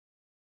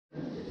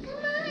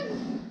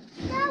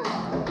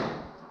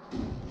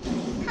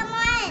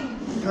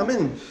Come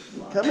in.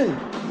 Come in.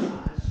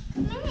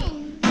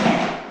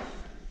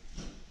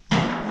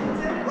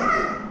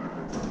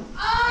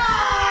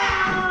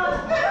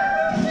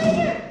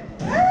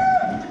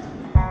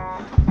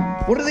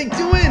 What are they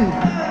doing?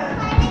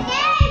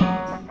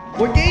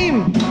 What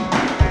game?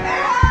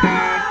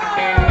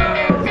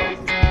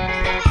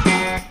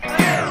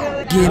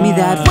 Give me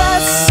that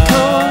West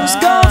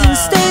Coast golden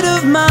state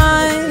of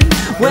mind,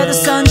 where the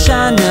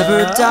sunshine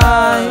never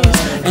dies,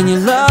 and your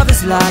love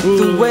is like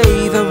the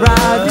wave I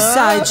ride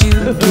beside you.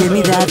 Give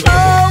me that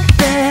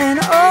open,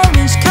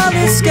 orange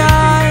colored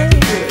sky.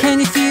 Can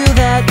you feel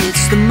that?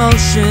 It's the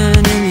motion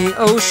in the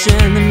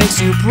ocean that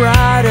makes you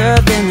brighter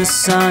than the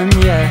sun,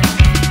 yeah.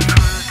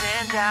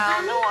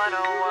 Down the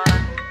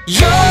 101.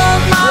 You're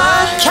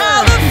my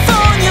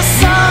California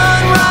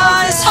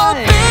sunrise.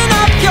 Open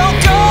up your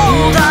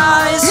gold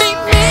eyes.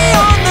 Meet me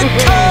on the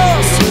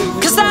coast,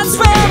 'cause that's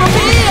where I'll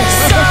be at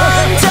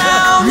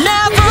sundown.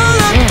 Never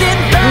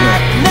looking back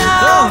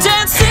now.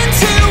 Dancing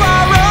to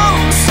our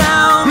own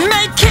sound.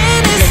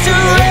 Making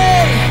history.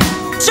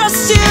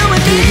 Just you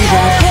and me.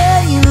 That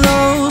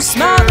halo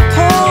smile to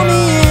pull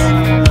me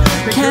in.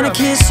 Can I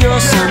kiss your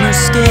summer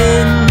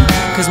skin?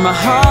 'Cause my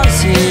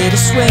heart's here to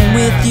swim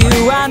with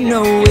you, I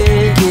know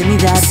it. Give me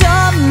that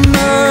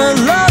summer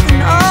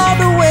loving all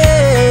the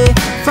way,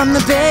 from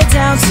the Bay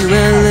down to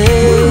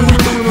LA.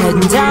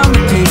 Heading down the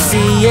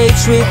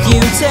PCH with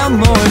you till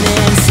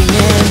morning,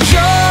 singing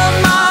you're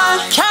my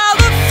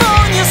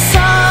California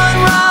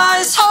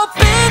sunrise.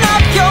 Open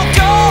up your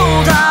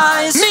gold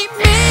eyes. Meet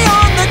me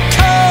on the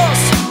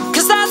coast,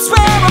 'cause that's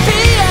where I'll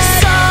be at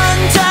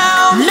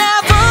sundown.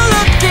 Never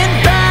looking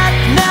back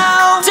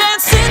now.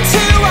 Dancing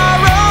to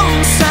our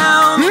own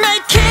sound.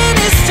 Making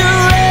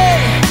history.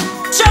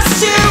 Just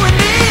you and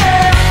me,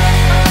 yeah.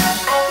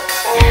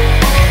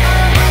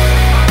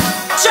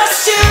 Just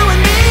you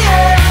and me,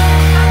 yeah.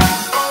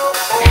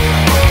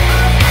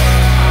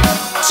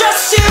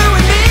 Just you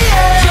and me,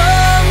 yeah.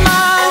 You're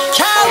my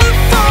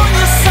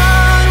California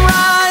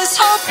sunrise.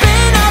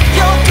 Open up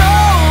your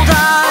gold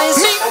eyes.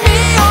 Meet me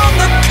on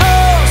the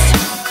coast.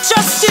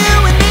 Just you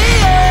and me,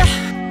 yeah.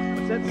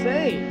 What's that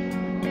say?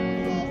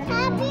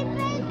 Happy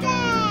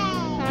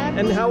birthday!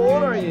 And how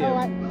old are you? Oh,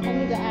 I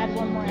need to add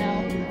one more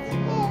L.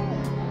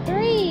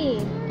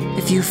 3.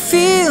 If you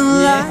feel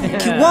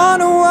like you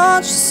wanna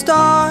watch the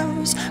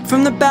stars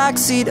from the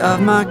backseat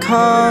of my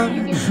car,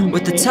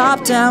 with the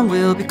top down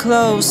we'll be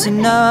close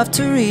enough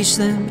to reach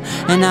them.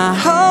 And I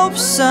hope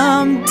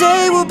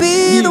someday we'll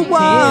be the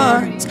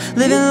ones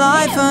living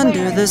life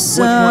under the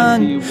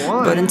sun.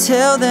 But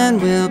until then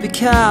we'll be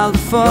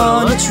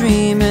California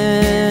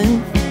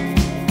dreaming.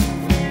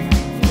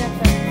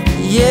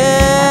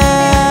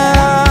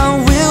 Yeah,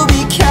 we'll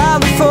be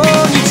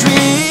California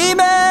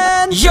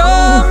dreaming.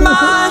 You're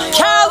my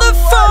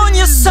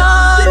California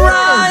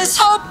sunrise.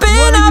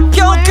 Open up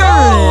your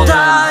gold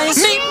eyes.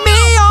 Meet me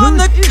on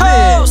the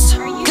coast,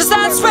 'cause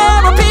that's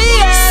where I'll be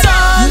at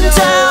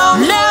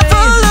sundown.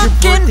 Never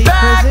looking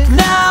back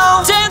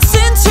now.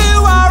 Dancing to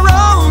our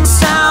own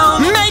sound.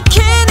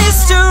 Making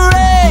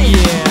history.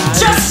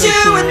 Just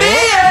you and me,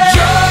 yeah.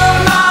 You're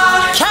my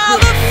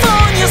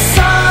California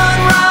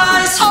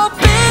sunrise.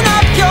 Open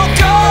up your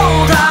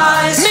gold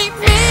eyes. Meet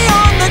me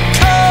on the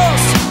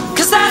coast,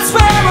 'cause that's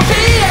where I'll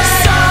be at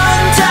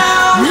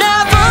sundown.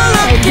 Never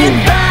looking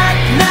back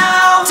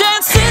now.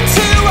 Dancing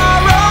to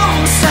our own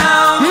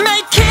sound.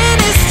 Making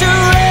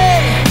history.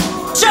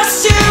 Just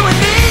you and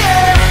me,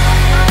 yeah.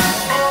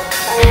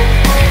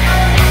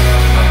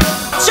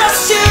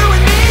 Just you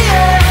and me,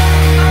 yeah.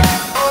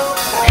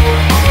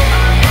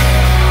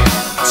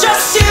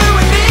 Just you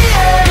and me,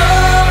 yeah.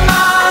 You're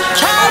my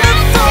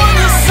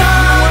California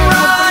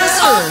sunrise.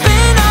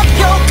 Open up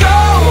your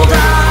gold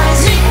eyes.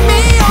 Meet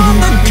me on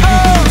the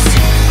coast.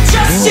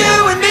 Just you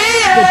and me,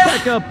 yeah.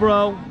 Back up, bro.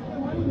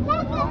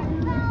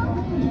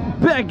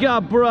 Back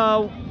up,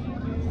 bro.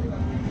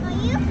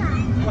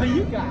 What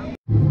you got?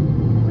 We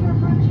are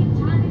approaching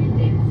time in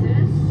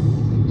Texas.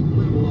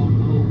 Level on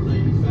hold,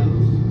 ladies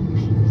fellas.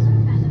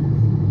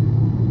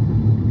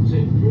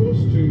 Set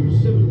course to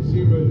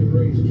 70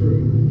 degrees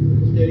true.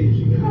 Steady as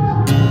you go.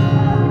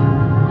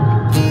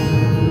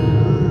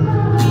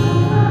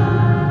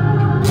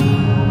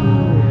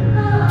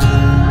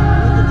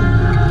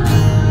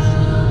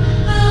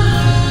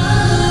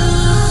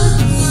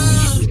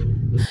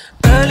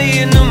 Early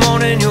in the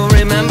morning you'll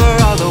remember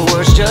all the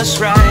words just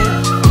right.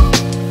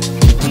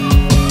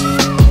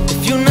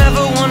 If you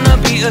never wanna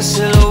be a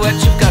silhouette,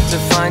 you've got to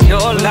find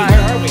your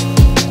light.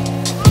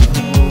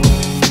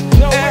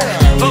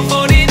 For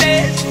 40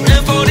 days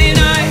and 40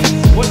 nights,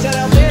 What's that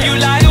out there? you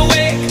lie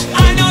awake,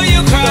 I know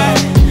you cry,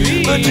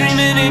 but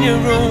dreaming in your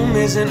room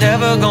isn't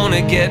ever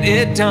gonna get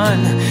it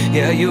done.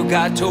 Yeah, you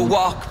got to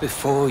walk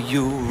before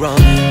you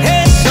run.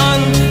 Hey son,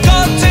 go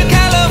to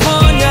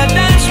California,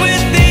 dance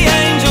with the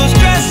angels,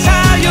 dress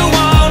how you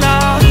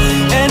wanna.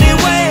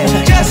 Anyway,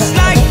 just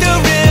like the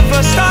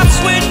river starts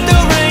with the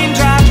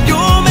raindrop,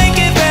 you'll make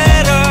it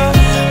better.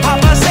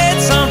 Papa said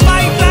some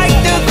fight like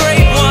the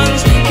great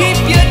ones, keep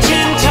your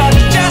chin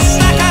tucked just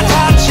like I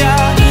taught ya.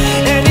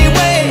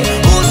 Anyway,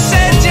 who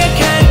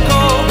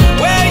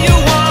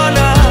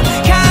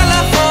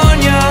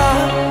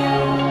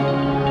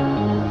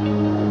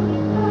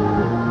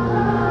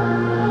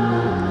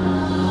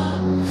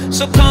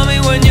So call me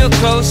when you're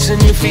close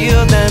and you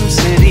feel them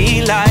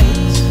city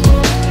lights.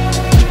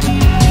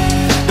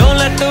 Don't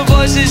let the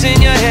voices in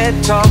your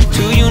head talk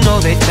to you, know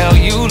they tell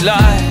you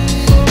lies.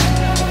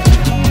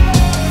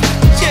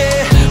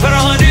 Yeah, for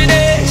 100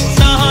 days,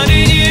 100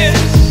 years,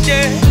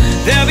 yeah.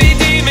 There'll be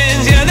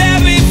demons, yeah,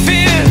 there'll be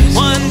fears.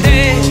 One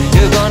day,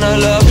 you're gonna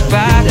look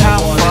back how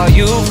far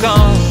you've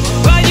gone.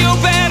 But you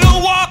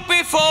better walk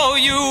before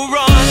you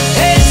run.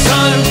 Hey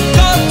son,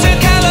 go to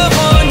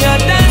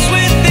California, dance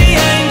with the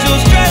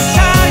angels, dress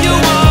how you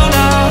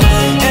wanna.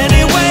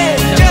 Anyway,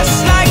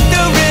 just like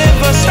the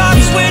river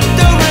starts with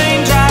the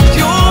raindrop,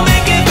 you'll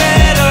make it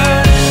better.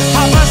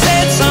 Papa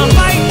said some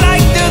fight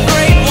like the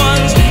great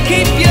ones,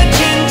 keep your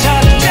chin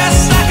tucked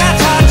just like I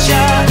taught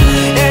ya.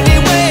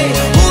 Anyway,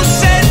 who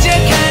said you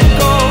can't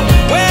go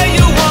where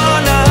you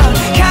wanna?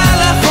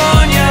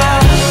 California.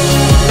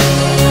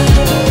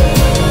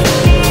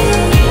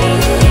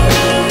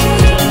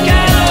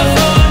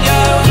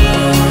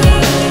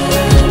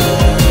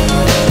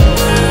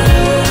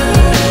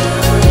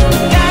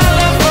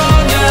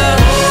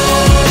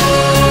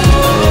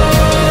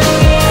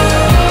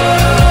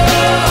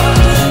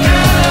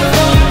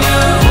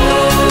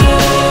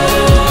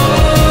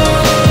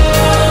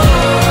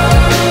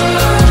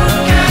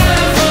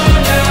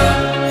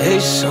 Hey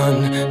son,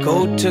 go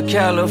to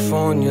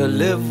California,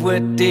 live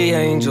with the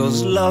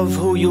angels, love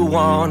who you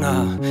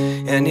wanna.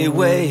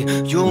 Anyway,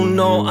 you'll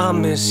know I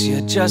miss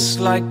you just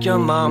like your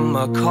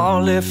mama.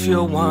 Call if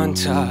you want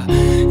her.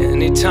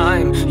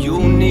 Anytime you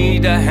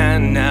need a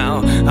hand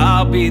now,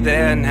 I'll be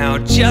there now,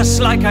 just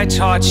like I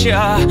taught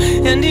ya.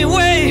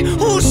 Anyway,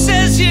 who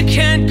says you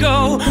can't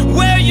go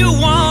where you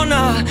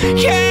wanna?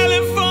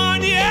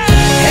 California.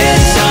 Hey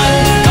son,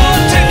 go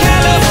to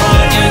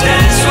California,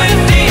 dance with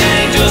the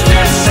angels,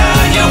 dress how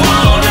you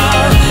wanna.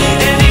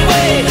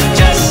 Anyway,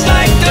 just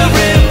like the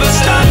river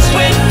starts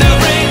with the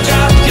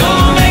raindrop,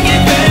 you'll make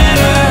it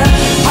better.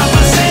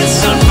 Papa said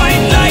son,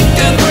 fight like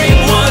the great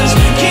ones,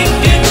 keep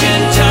your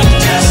chin tucked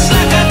just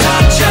like I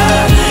taught ya.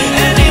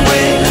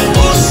 Anyway,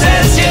 who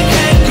says you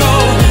can't go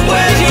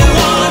where you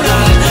wanna?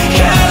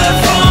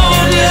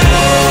 California.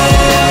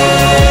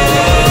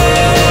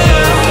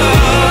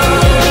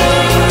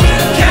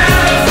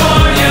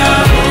 California.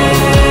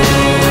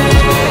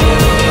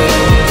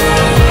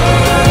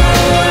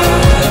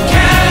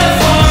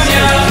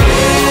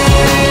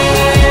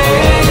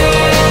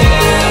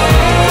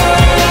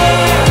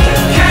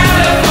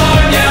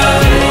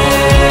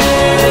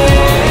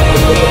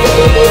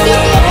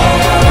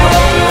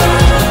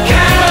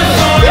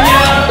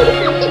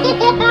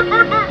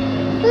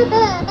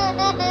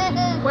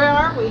 Where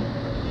are we?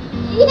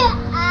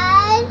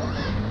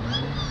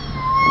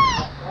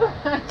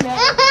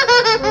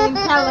 We're in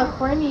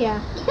California.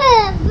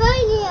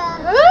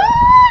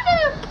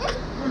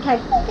 Okay,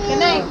 good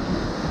night.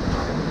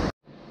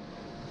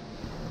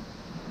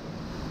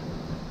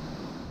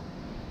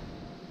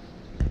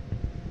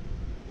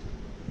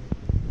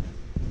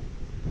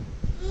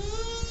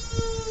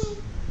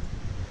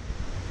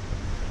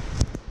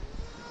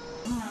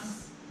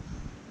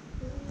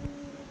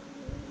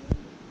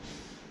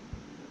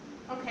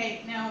 Okay,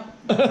 now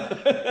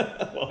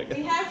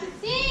we have to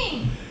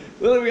sing.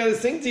 Lily, we gotta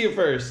sing to you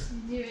first.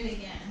 Do it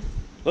again.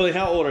 Lily,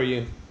 how old are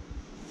you?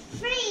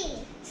 3.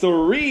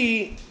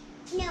 3.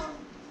 No.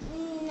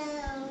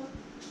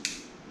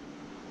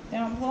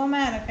 Don't pull them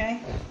out,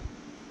 okay?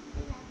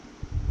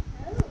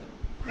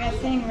 We gotta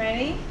sing.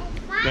 Ready?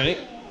 Ready?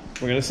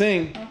 We're gonna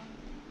sing.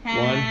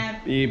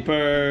 Happy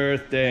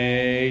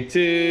birthday to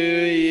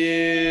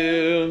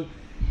you.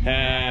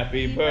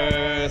 Happy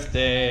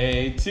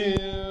birthday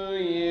to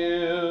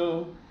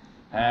you.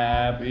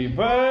 Happy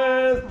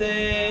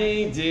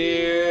birthday,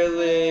 dear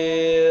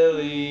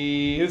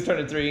Lily. Who's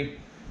turning 3?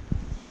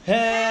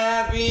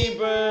 Happy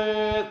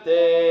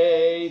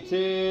birthday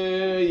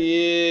to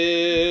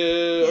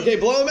you. Okay,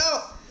 blow them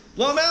out.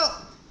 Blow them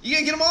out. You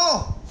gotta get them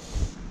all.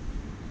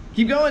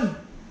 Keep going.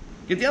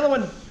 Get the other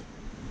one.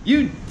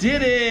 You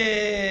did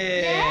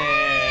it.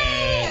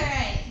 Yay! All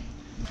right.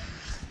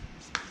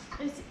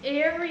 It's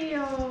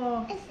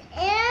Ariel. It's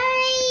Ariel.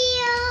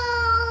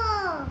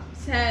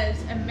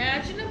 Says,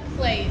 imagine a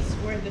place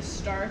where the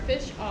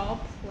starfish all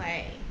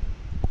play.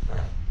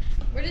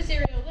 Where does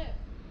Ariel live?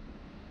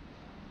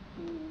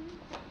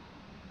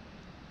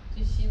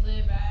 Does she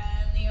live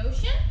in the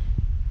ocean?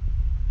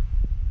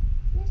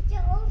 It's the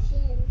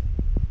ocean.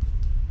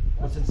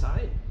 What's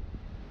inside?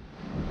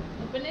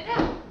 Open it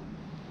up.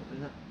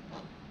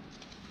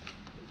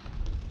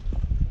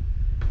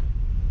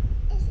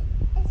 It's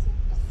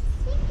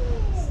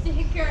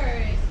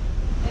Stickers.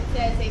 It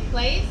says a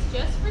place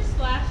just for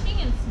splashing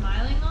and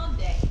smiling all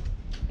day.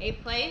 A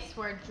place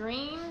where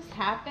dreams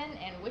happen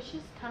and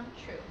wishes come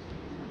true.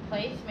 A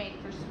place made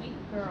for sweet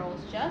girls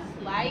just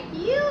like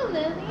you,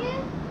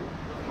 Lillian.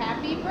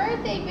 Happy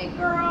birthday, big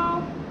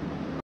girl.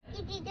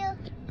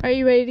 Are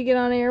you ready to get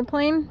on an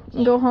airplane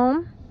and go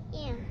home?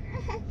 Yeah.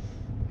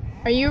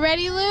 Are you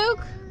ready,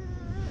 Luke?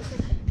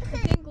 I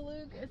think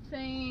Luke is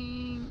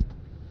saying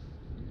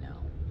no.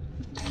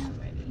 I'm not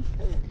ready.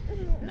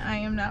 And I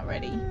am not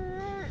ready.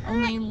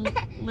 Only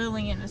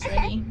Lillian is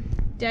ready.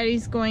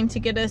 Daddy's going to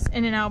get us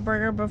In-N-Out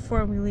Burger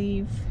before we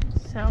leave.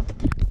 So,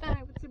 I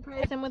would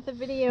surprise him with a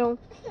video.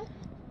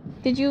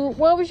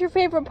 What was your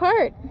favorite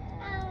part?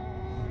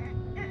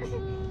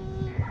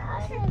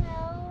 I don't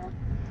know.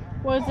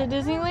 Was it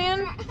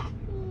Disneyland?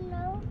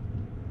 No.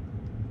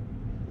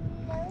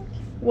 No.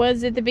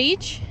 Was it the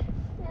beach?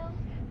 No.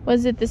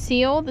 Was it the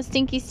seal, the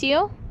stinky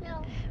seal?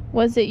 No.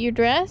 Was it your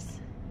dress?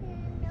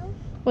 No.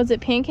 Was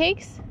it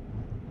pancakes?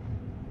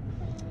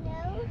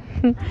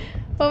 No.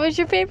 What was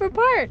your favorite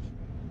part?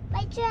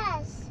 My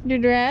dress. Your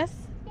dress?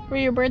 Yeah. For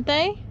your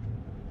birthday?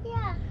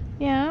 Yeah.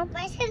 Yeah.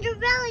 My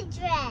Cinderella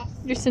dress.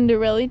 Your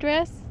Cinderella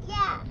dress?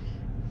 Yeah.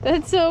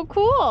 That's so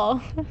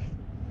cool. So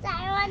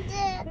I want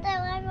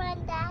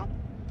that.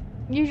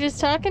 You're just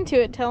talking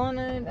to it, telling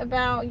it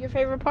about your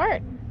favorite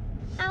part.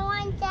 I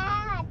want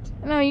that.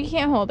 No, you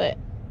can't hold it.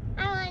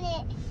 I want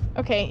it.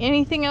 Okay,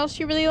 anything else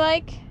you really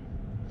like?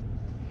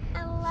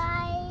 I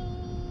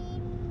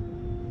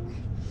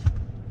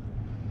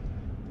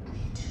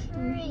like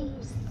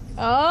trees.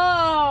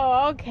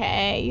 Oh,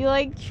 okay. You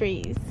like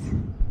trees.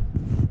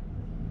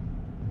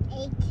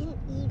 I can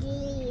eat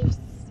leaves.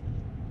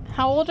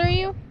 How old are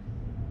you?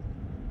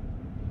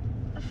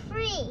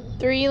 3.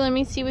 3. Let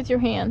me see with your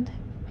hand.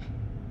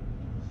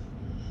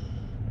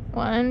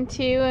 1,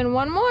 2, and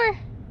 1 more.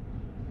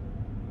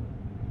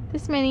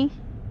 This many.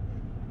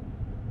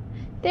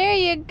 There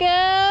you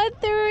go.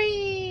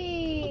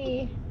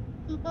 3.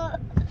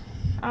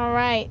 All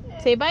right.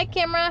 Say bye,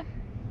 camera.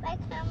 Bye,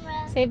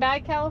 camera. Say bye,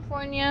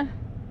 California.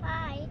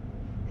 Bye.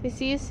 Say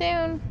see you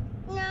soon.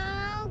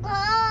 No, go.